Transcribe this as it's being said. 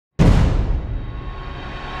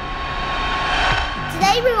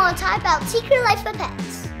Today we want to talk about Secret Life of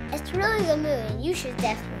Pets. It's a really good movie and you should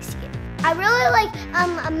definitely see it. I really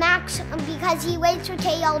like Max because he waits for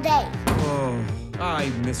Kay all day. Oh, I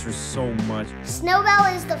miss her so much.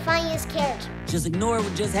 Snowbell is the funniest character. Just ignore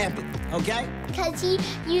what just happened, okay? Because he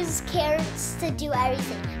uses carrots to do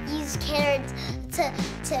everything. He uses carrots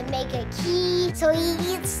to make a key. So he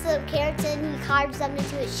eats the carrots and he carves them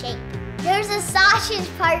into a shape. There's a sausage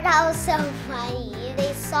part that was so funny.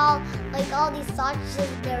 They saw like all these sausages,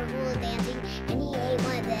 they were hula dancing, and he ate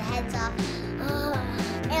one of the heads off.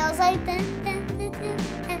 And it was like, dun, dun, dun, dun,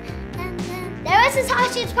 dun, dun, dun. There was a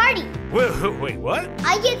sausage party. Wait, what?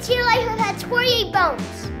 I get Secret Life of Pets 48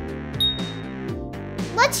 bones.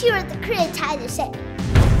 Let's hear what the critics had to say.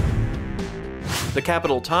 The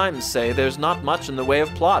Capital Times say there's not much in the way of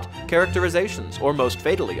plot, characterizations, or most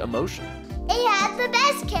fatally, emotion. It had the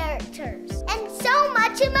best characters and so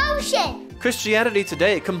much emotion. Christianity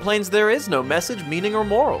Today complains there is no message, meaning, or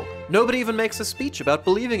moral. Nobody even makes a speech about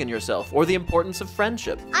believing in yourself or the importance of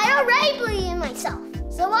friendship. I already believe in myself,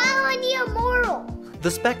 so why do I need a moral? The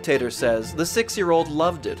Spectator says the 6-year-old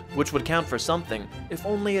loved it, which would count for something, if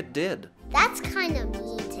only it did. That's kind of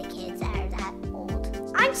mean to kids that are that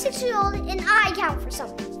old. I'm 6 years old and I count for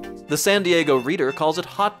something. The San Diego Reader calls it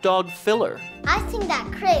hot dog filler. I think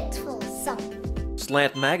that critic's full of something.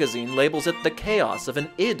 Slant Magazine labels it the chaos of an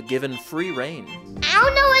id given free rein. I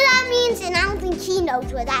don't know what that means, and I don't think he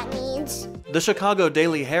knows what that means. The Chicago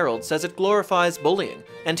Daily Herald says it glorifies bullying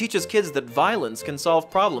and teaches kids that violence can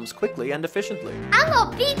solve problems quickly and efficiently. I'm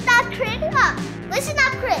gonna beat that critic up. Listen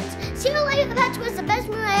up, critics. Secret Life of Pets was the best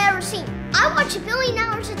movie I ever seen. I watch 1 billion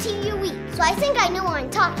hours of TV a week, so I think I know what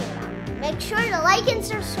I'm talking about. Make sure to like and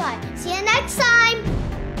subscribe. See you next time.